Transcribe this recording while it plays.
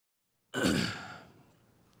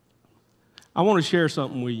I want to share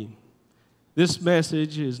something with you. This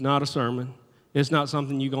message is not a sermon. It's not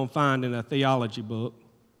something you're going to find in a theology book.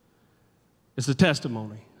 It's a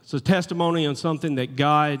testimony. It's a testimony on something that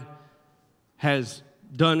God has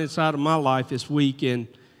done inside of my life this week, and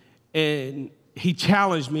He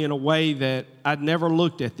challenged me in a way that I'd never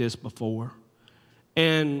looked at this before.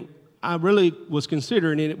 And I really was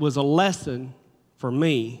considering it. It was a lesson for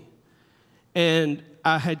me. And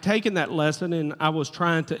I had taken that lesson, and I was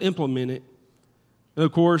trying to implement it. And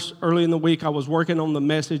of course, early in the week, I was working on the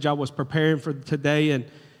message. I was preparing for today, and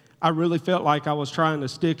I really felt like I was trying to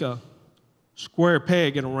stick a square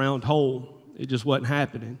peg in a round hole. It just wasn't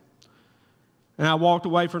happening. And I walked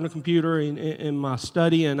away from the computer in my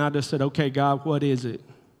study, and I just said, okay, God, what is it?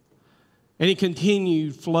 And He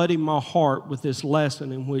continued flooding my heart with this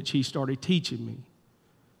lesson in which He started teaching me.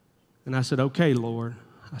 And I said, okay, Lord.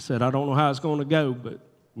 I said, I don't know how it's going to go, but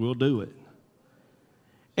we'll do it.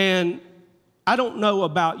 And I don't know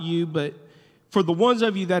about you, but for the ones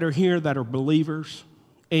of you that are here that are believers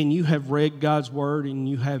and you have read God's Word and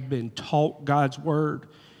you have been taught God's Word,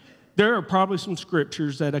 there are probably some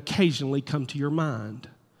scriptures that occasionally come to your mind.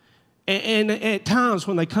 And at times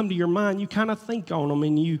when they come to your mind, you kind of think on them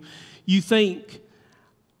and you think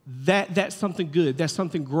that that's something good, that's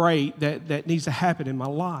something great that needs to happen in my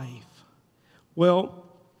life. Well,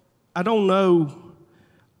 I don't know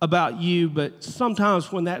about you, but sometimes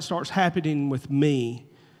when that starts happening with me,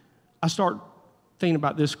 I start thinking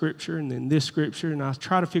about this scripture and then this scripture, and I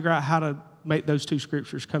try to figure out how to make those two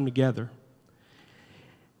scriptures come together.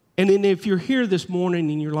 And then if you're here this morning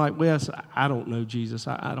and you're like, Wes, I don't know Jesus.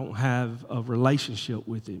 I don't have a relationship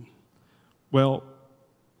with Him. Well,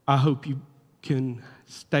 I hope you can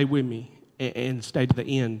stay with me and stay to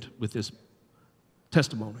the end with this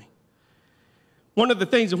testimony. One of the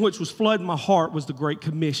things in which was flooding my heart was the Great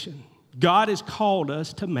Commission. God has called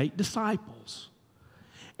us to make disciples.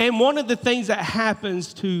 And one of the things that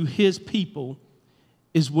happens to His people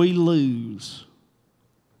is we lose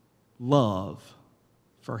love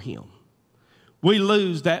for Him. We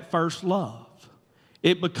lose that first love.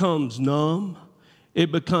 It becomes numb.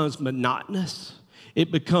 It becomes monotonous.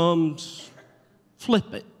 It becomes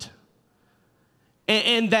flippant.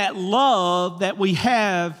 And that love that we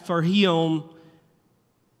have for Him,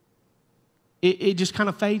 it just kind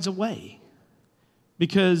of fades away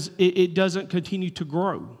because it doesn't continue to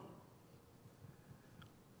grow.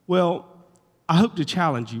 Well, I hope to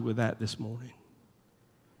challenge you with that this morning.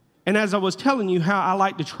 And as I was telling you how I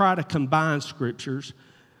like to try to combine scriptures,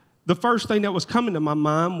 the first thing that was coming to my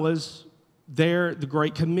mind was the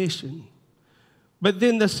Great Commission. But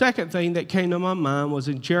then the second thing that came to my mind was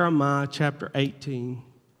in Jeremiah chapter 18.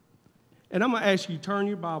 And I'm going to ask you to turn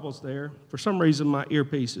your Bibles there. For some reason, my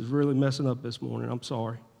earpiece is really messing up this morning. I'm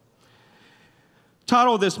sorry. The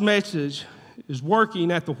title of this message is Working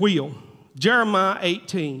at the Wheel, Jeremiah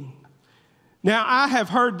 18. Now, I have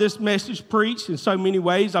heard this message preached in so many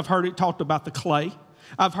ways. I've heard it talked about the clay.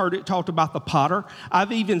 I've heard it talked about the potter.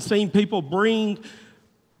 I've even seen people bring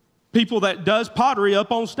people that does pottery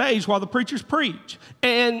up on stage while the preachers preach.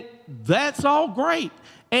 And that's all great.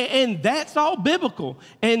 And that's all biblical.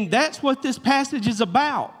 And that's what this passage is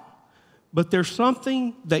about. But there's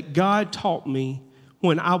something that God taught me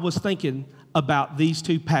when I was thinking about these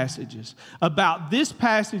two passages. About this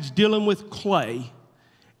passage dealing with clay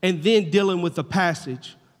and then dealing with the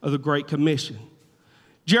passage of the Great Commission.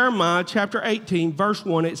 Jeremiah chapter 18, verse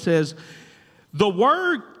 1, it says, "The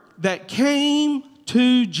word that came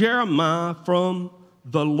to Jeremiah from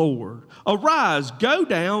the Lord. Arise, go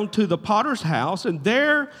down to the potter's house, and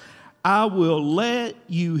there I will let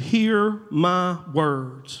you hear my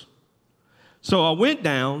words. So I went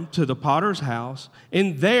down to the potter's house,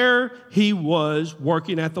 and there he was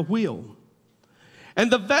working at the wheel.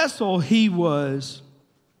 And the vessel he was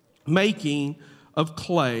making of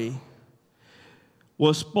clay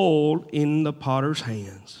was spoiled in the potter's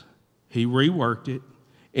hands. He reworked it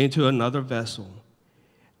into another vessel,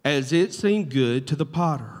 as it seemed good to the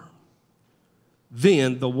potter.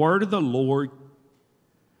 Then the word of the Lord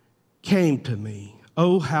came to me,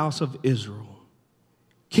 O house of Israel,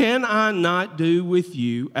 can I not do with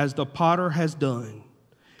you as the potter has done?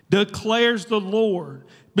 Declares the Lord.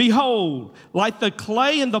 Behold, like the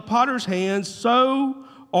clay in the potter's hands, so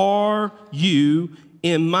are you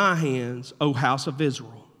in my hands, O house of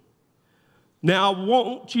Israel. Now, I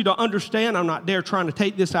want you to understand, I'm not there trying to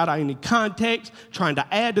take this out of any context, trying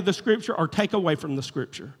to add to the scripture or take away from the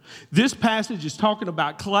scripture. This passage is talking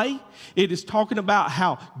about clay. It is talking about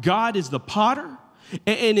how God is the potter.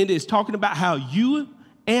 And it is talking about how you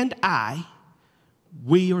and I,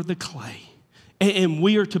 we are the clay. And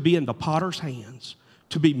we are to be in the potter's hands,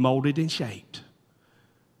 to be molded and shaped.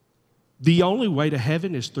 The only way to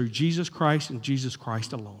heaven is through Jesus Christ and Jesus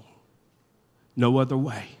Christ alone. No other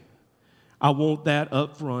way. I want that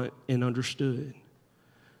up front and understood.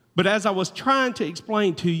 But as I was trying to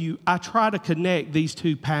explain to you, I try to connect these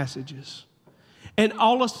two passages. And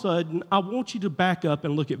all of a sudden, I want you to back up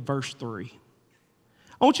and look at verse 3.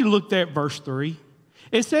 I want you to look there at verse 3.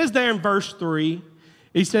 It says there in verse 3,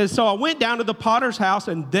 he says, so I went down to the potter's house,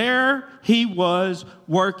 and there he was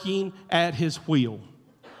working at his wheel.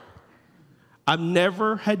 I've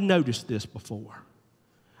never had noticed this before.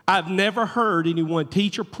 I've never heard anyone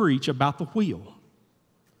teach or preach about the wheel.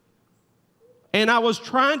 And I was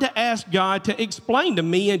trying to ask God to explain to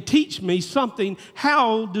me and teach me something.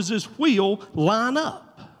 How does this wheel line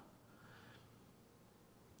up?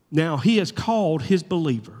 Now, he has called his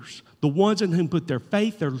believers, the ones in whom put their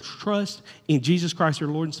faith, their trust in Jesus Christ, their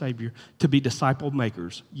Lord and Savior, to be disciple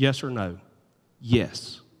makers. Yes or no?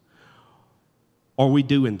 Yes. Are we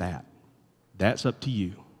doing that? That's up to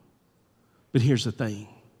you. But here's the thing.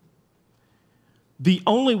 The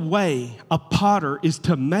only way a potter is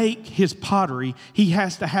to make his pottery, he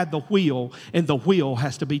has to have the wheel, and the wheel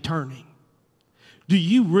has to be turning. Do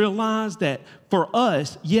you realize that for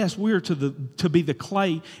us, yes, we're to be the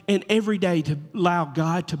clay, and every day to allow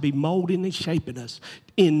God to be molding and shaping us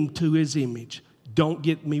into his image? Don't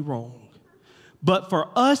get me wrong. But for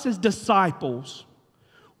us as disciples,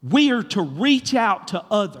 we are to reach out to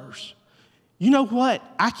others. You know what?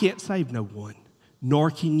 I can't save no one,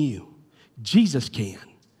 nor can you. Jesus can,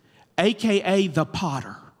 a.k.a. the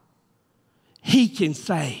potter. He can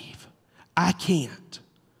save. I can't.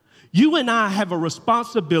 You and I have a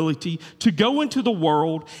responsibility to go into the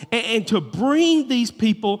world and to bring these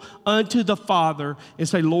people unto the Father and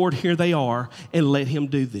say, Lord, here they are, and let him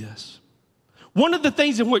do this. One of the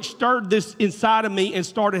things in which stirred this inside of me and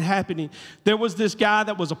started happening, there was this guy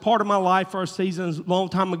that was a part of my life for a season a long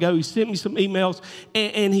time ago. He sent me some emails,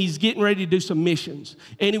 and he's getting ready to do some missions.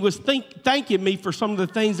 And he was thanking me for some of the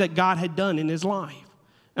things that God had done in his life.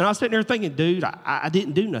 And I was sitting there thinking, dude, I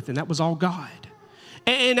didn't do nothing. That was all God.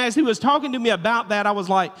 And as he was talking to me about that, I was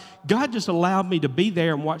like, God just allowed me to be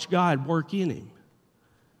there and watch God work in him.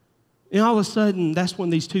 And all of a sudden, that's when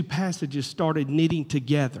these two passages started knitting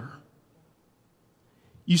together.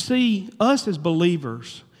 You see, us as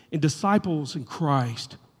believers and disciples in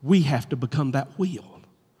Christ, we have to become that wheel.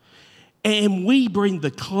 And we bring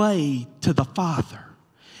the clay to the Father.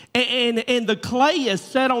 And the clay is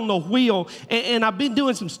set on the wheel. And I've been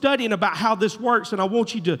doing some studying about how this works, and I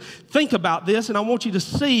want you to think about this, and I want you to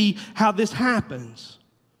see how this happens.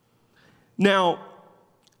 Now,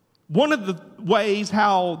 one of the ways,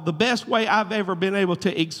 the best way I've ever been able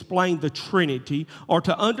to explain the Trinity or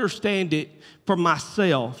to understand it for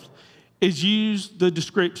myself is use the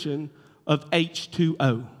description of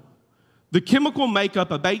H2O. The chemical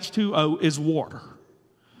makeup of H2O is water.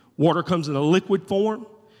 Water comes in a liquid form,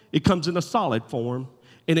 it comes in a solid form,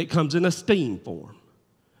 and it comes in a steam form.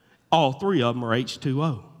 All three of them are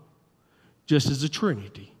H2O, just as the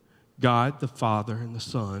Trinity, God, the Father, and the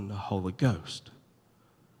Son, the Holy Ghost.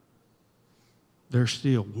 They're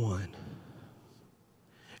still one.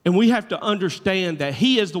 And we have to understand that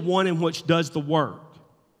he is the one in which does the work.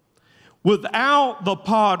 Without the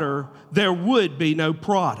potter, there would be no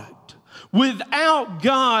product. Without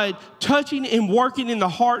God touching and working in the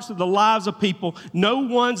hearts of the lives of people, no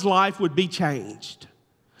one's life would be changed.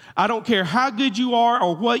 I don't care how good you are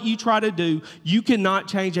or what you try to do, you cannot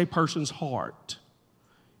change a person's heart.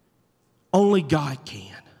 Only God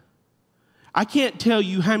can. I can't tell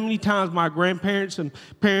you how many times my grandparents and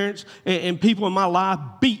parents and people in my life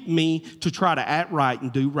beat me to try to act right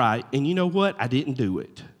and do right. And you know what? I didn't do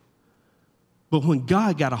it. But when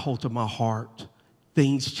God got a hold of my heart,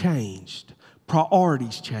 things changed.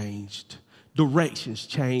 Priorities changed. Directions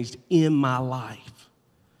changed in my life.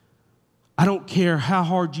 I don't care how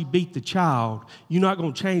hard you beat the child. You're not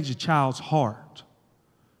going to change the child's heart.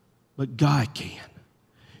 But God can.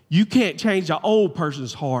 You can't change the old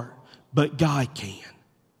person's heart. But God can.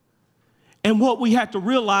 And what we have to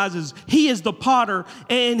realize is he is the potter,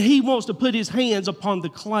 and he wants to put his hands upon the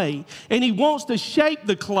clay. And he wants to shape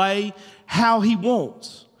the clay how he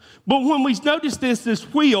wants. But when we notice this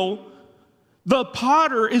wheel, the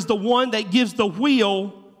potter is the one that gives the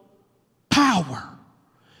wheel power.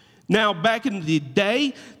 Now, back in the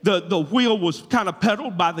day, the wheel was kind of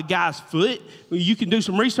pedaled by the guy's foot. You can do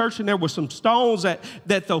some research, and there were some stones that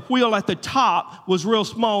the wheel at the top was real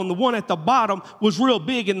small, and the one at the bottom was real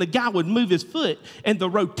big, and the guy would move his foot, and the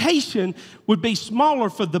rotation would be smaller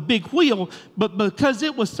for the big wheel, but because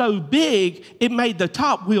it was so big, it made the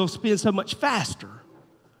top wheel spin so much faster.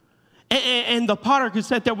 And the potter could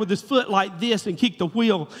sit there with his foot like this and kick the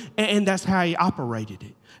wheel, and that's how he operated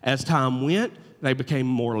it. As time went, they became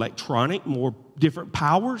more electronic, more different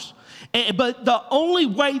powers. But the only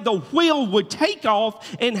way the wheel would take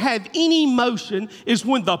off and have any motion is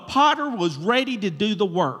when the potter was ready to do the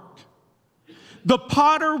work. The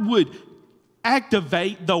potter would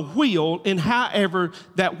activate the wheel in however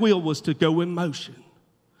that wheel was to go in motion.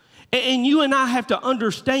 And you and I have to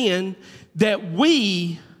understand that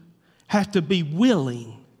we have to be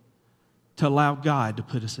willing to allow God to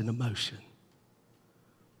put us into motion.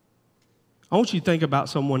 I want you to think about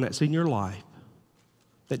someone that's in your life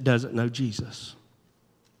that doesn't know Jesus.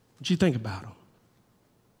 What you think about them?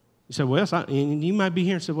 You say, well, and you might be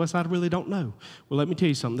here and say, well, I really don't know. Well, let me tell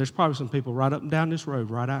you something. There's probably some people right up and down this road,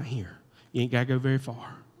 right out here. You ain't got to go very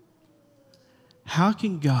far. How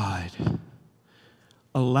can God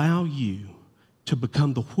allow you to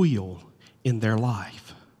become the wheel in their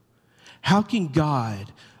life? How can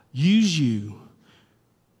God use you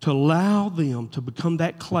to allow them to become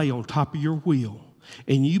that clay on top of your wheel,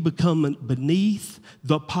 and you become beneath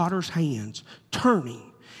the potter's hands,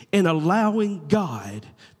 turning and allowing God,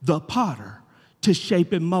 the potter, to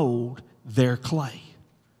shape and mold their clay?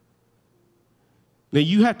 Now,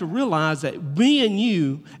 you have to realize that me and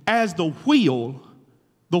you, as the wheel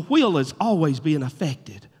is always being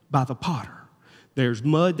affected by the potter. There's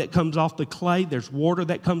mud that comes off the clay. There's water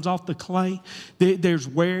that comes off the clay. There's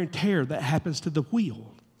wear and tear that happens to the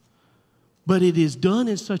wheel. But it is done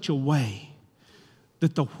in such a way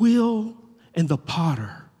that the wheel and the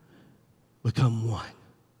potter become one.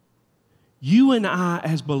 You and I,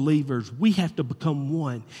 as believers, we have to become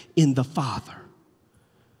one in the Father.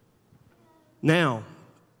 Now,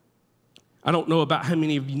 I don't know about how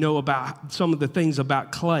many of you know about some of the things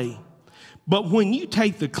about clay, but when you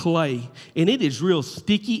take the clay and it is real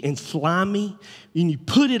sticky and slimy, and you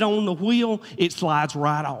put it on the wheel, it slides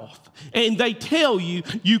right off. And they tell you,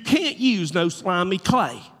 you can't use no slimy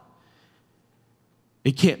clay.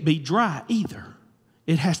 It can't be dry either.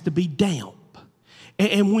 It has to be damp.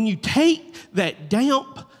 And when you take that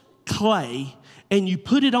damp clay and you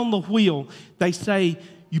put it on the wheel, they say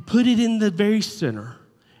you put it in the very center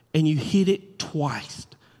and you hit it twice.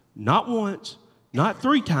 Not once, not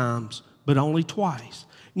 3 times, but only twice.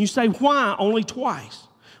 And you say, why only twice?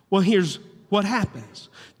 Well, here's what happens.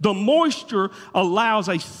 The moisture allows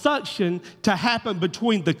a suction to happen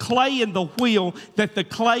between the clay and the wheel that the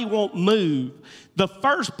clay won't move. The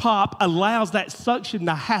first pop allows that suction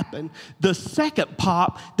to happen. The second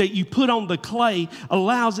pop that you put on the clay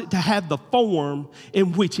allows it to have the form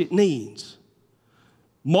in which it needs.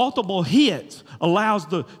 Multiple hits allows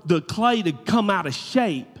the clay to come out of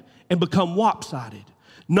shape and become lopsided.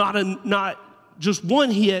 Not just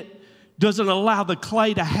one hit doesn't allow the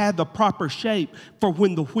clay to have the proper shape for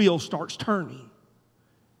when the wheel starts turning.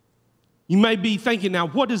 You may be thinking, now,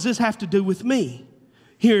 what does this have to do with me?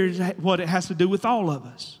 Here's what it has to do with all of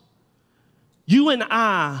us. You and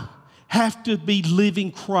I have to be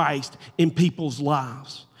living Christ in people's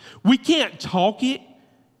lives. We can't talk it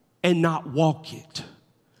and not walk it.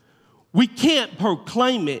 We can't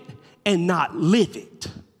proclaim it and not live it.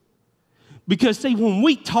 Because, see, when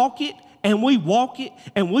we talk it and we walk it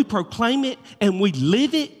and we proclaim it and we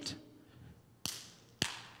live it,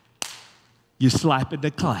 you're slapping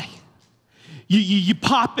the clay. You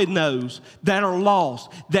popping those that are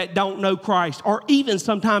lost, that don't know Christ, or even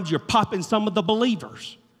sometimes you're popping some of the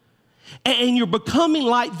believers. And you're becoming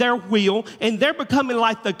like their wheel, and they're becoming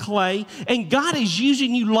like the clay, and God is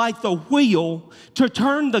using you like the wheel to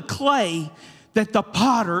turn the clay that the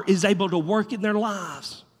potter is able to work in their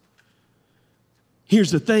lives.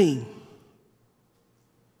 Here's the thing.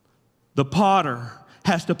 The potter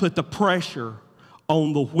has to put the pressure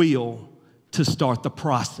on the wheel to start the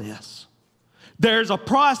process. There's a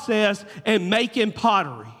process in making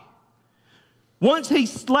pottery. Once he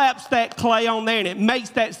slaps that clay on there and it makes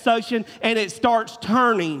that suction and it starts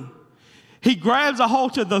turning, he grabs a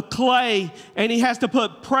hold of the clay and he has to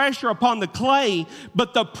put pressure upon the clay,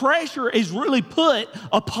 but the pressure is really put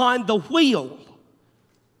upon the wheel.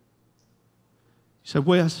 You say,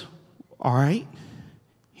 Wes, all right,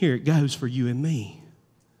 here it goes for you and me.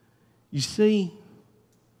 You see,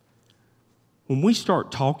 when we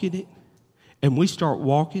start talking it and we start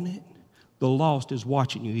walking it, the lost is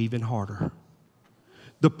watching you even harder.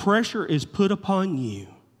 The pressure is put upon you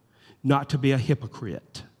not to be a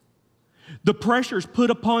hypocrite. The pressure is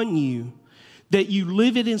put upon you that you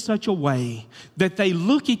live it in such a way that they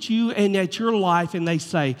look at you and at your life and they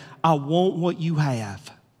say, I want what you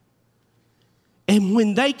have. And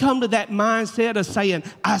when they come to that mindset of saying,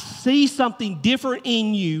 I see something different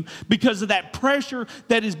in you because of that pressure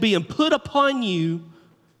that is being put upon you,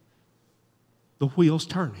 the wheel's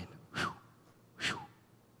turning.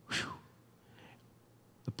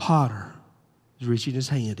 The potter is reaching his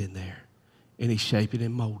hand in there, and he's shaping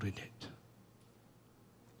and molding it.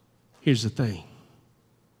 Here's the thing.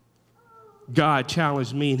 God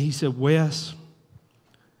challenged me, and he said, Wes,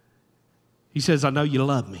 he says, I know you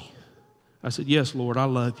love me. I said, yes, Lord, I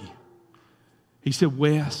love you. He said,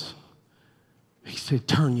 Wes, he said,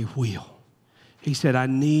 turn your wheel. He said, I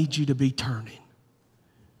need you to be turning.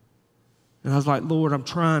 And I was like, Lord, I'm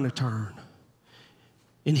trying to turn.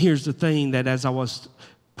 And here's the thing, that as I was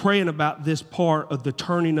praying about this part of the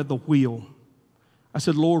turning of the wheel, I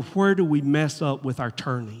said, Lord, where do we mess up with our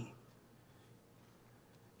turning?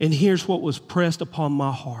 And here's what was pressed upon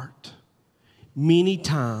my heart. Many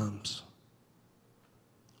times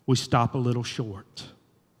we stop a little short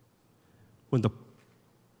when the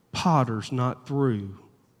potter's not through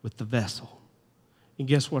with the vessel. And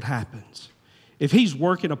guess what happens? If he's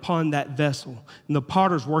working upon that vessel and the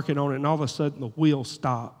potter's working on it and all of a sudden the wheel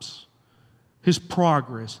stops, his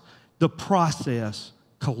progress, the process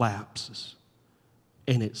collapses,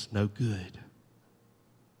 and it's no good.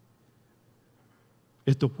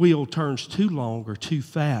 If the wheel turns too long or too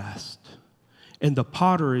fast and the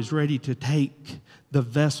potter is ready to take the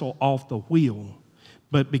vessel off the wheel,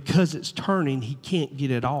 but because it's turning, he can't get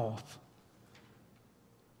it off,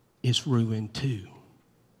 it's ruined too.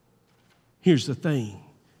 Here's the thing,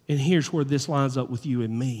 and here's where this lines up with you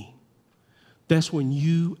and me. That's when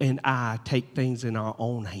you and I take things in our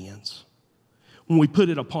own hands. When we put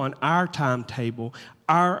it upon our timetable,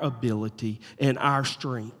 our ability, and our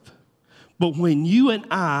strength. But when you and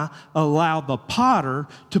I allow the potter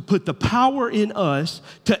to put the power in us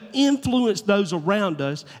to influence those around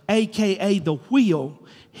us, a.k.a. the wheel,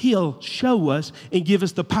 he'll show us and give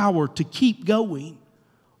us the power to keep going,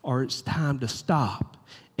 or it's time to stop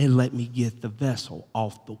and let me get the vessel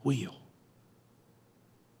off the wheel.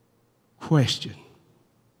 Question.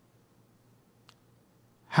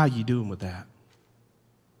 How you doing with that?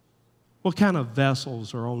 What kind of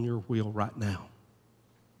vessels are on your wheel right now?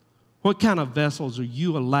 What kind of vessels are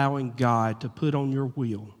you allowing God to put on your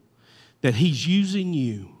wheel that he's using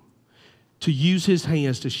you to use his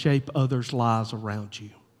hands to shape others' lives around you?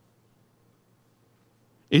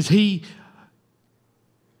 Is he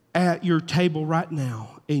at your table right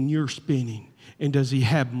now and you're spinning? And does he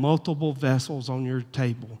have multiple vessels on your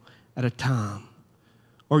table at a time?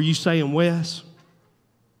 Or are you saying, Wes,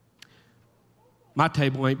 my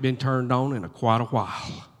table ain't been turned on in quite a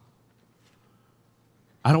while.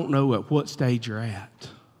 I don't know at what stage you're at.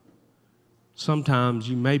 Sometimes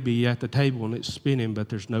you may be at the table and it's spinning, but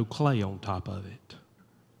there's no clay on top of it.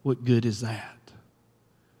 What good is that?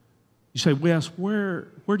 You say, Wes, where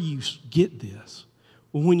do you get this?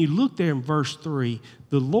 Well, when you look there in verse 3,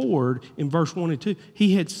 the Lord, in verse 1 and 2,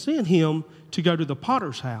 he had sent him to go to the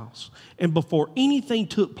potter's house. And before anything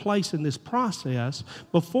took place in this process,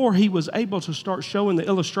 before he was able to start showing the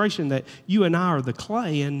illustration that you and I are the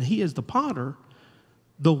clay and he is the potter,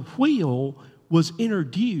 the wheel was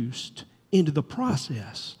introduced into the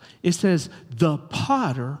process. It says the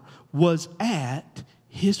potter was at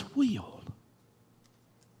his wheel.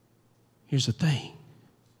 Here's the thing.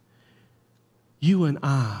 You and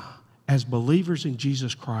I, as believers in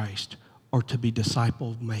Jesus Christ, are to be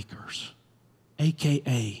disciple makers.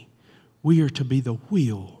 AKA, we are to be the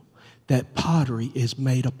wheel that pottery is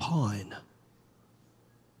made upon.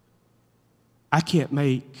 I can't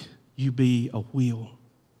make you be a wheel.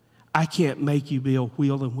 I can't make you be a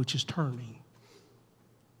wheel in which is turning.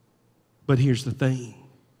 But here's the thing.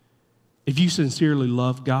 If you sincerely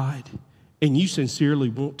love God and you sincerely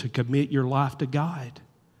want to commit your life to God,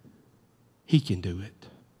 he can do it.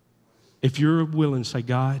 If you're willing to say,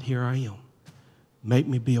 God, here I am. Make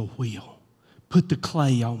me be a wheel. Put the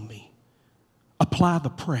clay on me. Apply the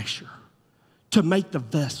pressure to make the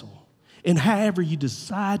vessel. And however you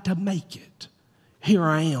decide to make it, here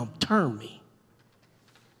I am. Turn me.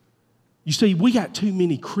 You see, we got too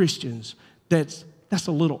many Christians that's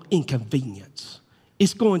a little inconvenience.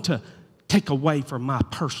 It's going to take away from my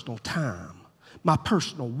personal time, my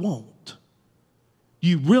personal want.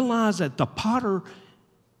 You realize that the potter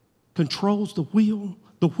controls the wheel?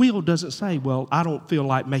 The wheel doesn't say, well, I don't feel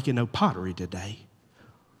like making no pottery today.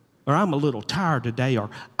 Or I'm a little tired today,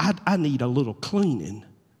 or I need a little cleaning.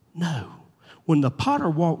 No. When the potter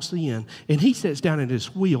walks in and he sits down at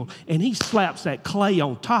his wheel and he slaps that clay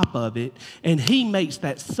on top of it and he makes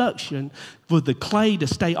that suction for the clay to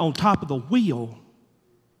stay on top of the wheel,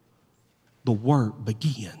 the work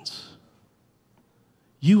begins.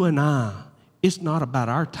 You and I, it's not about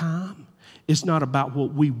our time. It's not about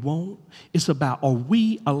what we want. It's about, are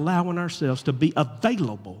we allowing ourselves to be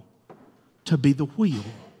available to be the wheel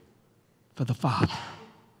for the Father?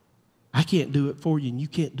 I can't do it for you, and you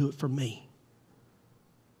can't do it for me.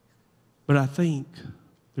 But I think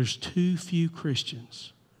there's too few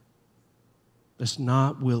Christians that's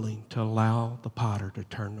not willing to allow the potter to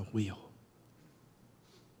turn the wheel.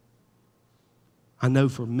 I know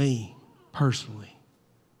for me, personally,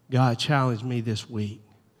 God challenged me this week,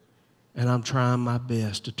 and I'm trying my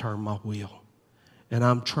best to turn my wheel. And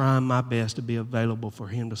I'm trying my best to be available for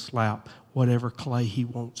him to slap whatever clay he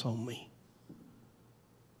wants on me.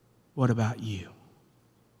 What about you?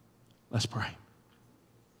 Let's pray.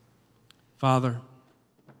 Father,